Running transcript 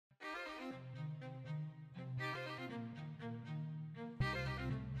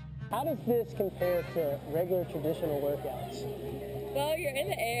How does this compare to regular traditional workouts? Well, you're in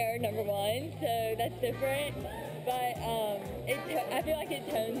the air, number one, so that's different. But I feel like it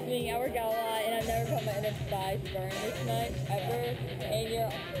tones me. I work out a lot, and I've never felt my inner thighs burn this much ever. And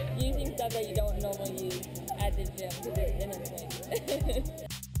you're using stuff that you don't normally use at the gym because it's in a swing.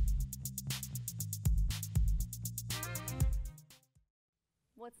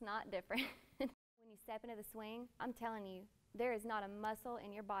 What's not different? When you step into the swing, I'm telling you, there is not a muscle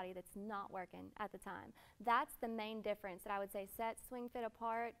in your body that's not working at the time. That's the main difference that I would say sets SwingFit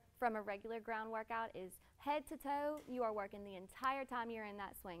apart from a regular ground workout is head to toe, you are working the entire time you're in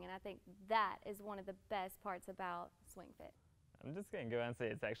that swing, and I think that is one of the best parts about SwingFit. I'm just going to go out and say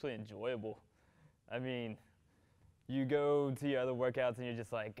it's actually enjoyable. I mean, you go to your other workouts and you're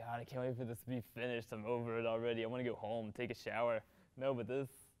just like, God, I can't wait for this to be finished. I'm over it already. I want to go home, take a shower. No, but this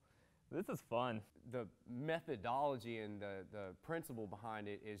is fun. The methodology and the principle behind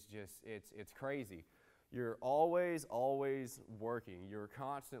it is just, it's crazy. You're always working. You're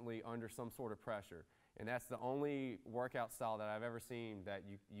constantly under some sort of pressure. And that's the only workout style that I've ever seen that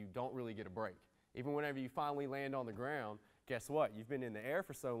you don't really get a break. Even whenever you finally land on the ground, guess what? You've been in the air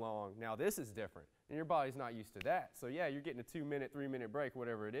for so long, now this is different. And your body's not used to that. So yeah, you're getting a 2-minute, 3-minute break,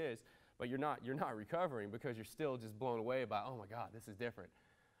 whatever it is, but you're not recovering because you're still just blown away by, oh my God, this is different.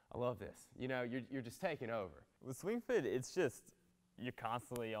 I love this. You know, you're just taking over. With SwingFit, it's just, you're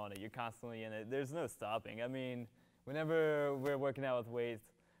constantly on it. You're constantly in it. There's no stopping. I mean, whenever we're working out with weights,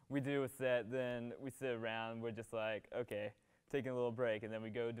 we do a set, then we sit around, we're just like, okay, taking a little break, and then we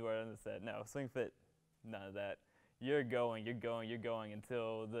go do our other set. No, SwingFit, none of that. You're going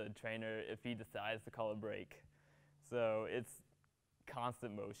until the trainer, if he decides to call a break. So it's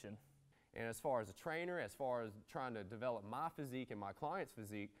constant motion. And as far as a trainer, as far as trying to develop my physique and my client's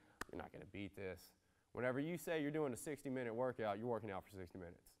physique, you're not going to beat this. Whenever you say you're doing a 60-minute workout, you're working out for 60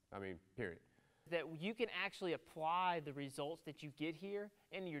 minutes. I mean, period. That you can actually apply the results that you get here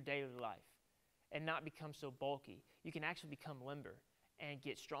into your daily life and not become so bulky. You can actually become limber and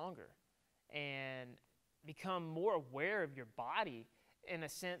get stronger and become more aware of your body in a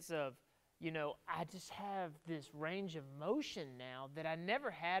sense of, you know, I just have this range of motion now that I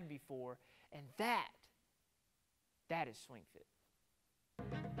never had before, and that is SwingFit.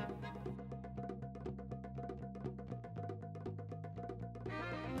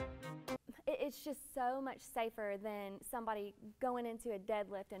 It's just so much safer than somebody going into a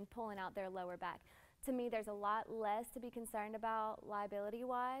deadlift and pulling out their lower back. To me, there's a lot less to be concerned about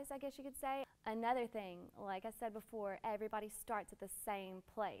liability-wise, I guess you could say. Another thing, like I said before, everybody starts at the same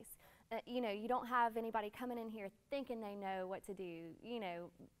place. You know, you don't have anybody coming in here thinking they know what to do. You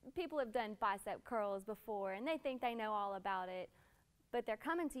know, people have done bicep curls before and they think they know all about it, but they're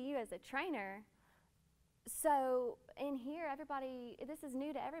coming to you as a trainer. So in here, everybody, this is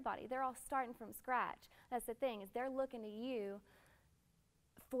new to everybody. They're all starting from scratch. That's the thing, is they're looking to you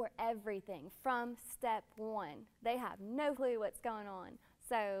for everything from step one. They have no clue what's going on.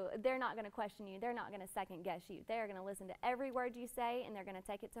 So they're not going to question you. They're not going to second guess you. They're going to listen to every word you say and they're going to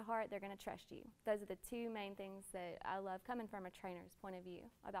take it to heart. They're going to trust you. Those are the two main things that I love coming from a trainer's point of view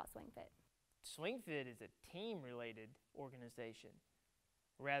about SwingFit. SwingFit is a team-related organization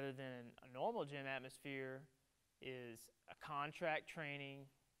rather than a normal gym atmosphere is a contract training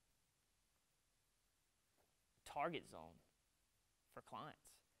target zone for clients.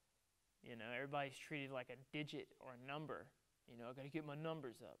 You know, everybody's treated like a digit or a number. You know, I got to get my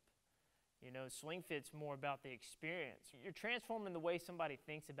numbers up. You know, SwingFit's more about the experience. You're transforming the way somebody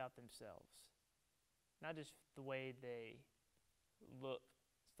thinks about themselves, not just the way they look,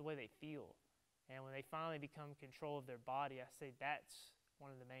 it's the way they feel. And when they finally become control of their body, I say that's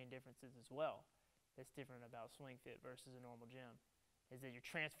one of the main differences as well that's different about SwingFit versus a normal gym, is that you're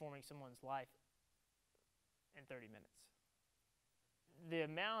transforming someone's life in 30 minutes. The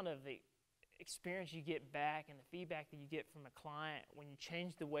amount of the experience you get back and the feedback that you get from a client when you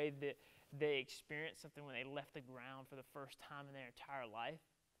change the way that they experience something when they left the ground for the first time in their entire life,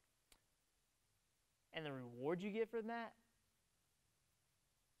 and the reward you get from that,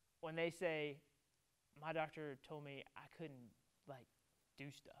 when they say, my doctor told me I couldn't like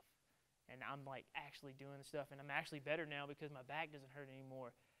do stuff, and I'm like actually doing stuff, and I'm actually better now because my back doesn't hurt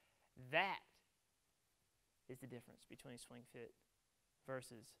anymore. That is the difference between SwingFit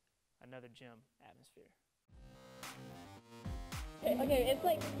versus another gym atmosphere. Okay, it's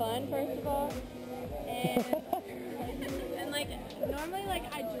like fun first of all, and and like normally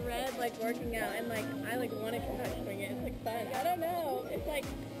like I dread like working out and like I like want to come out and swing it. It's like fun. I don't know. It's like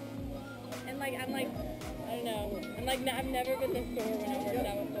and like I'm like I don't know. I'm like I've never been this sore when I've worked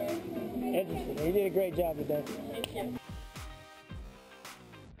out before. Interesting. You did a great job today. Thank you.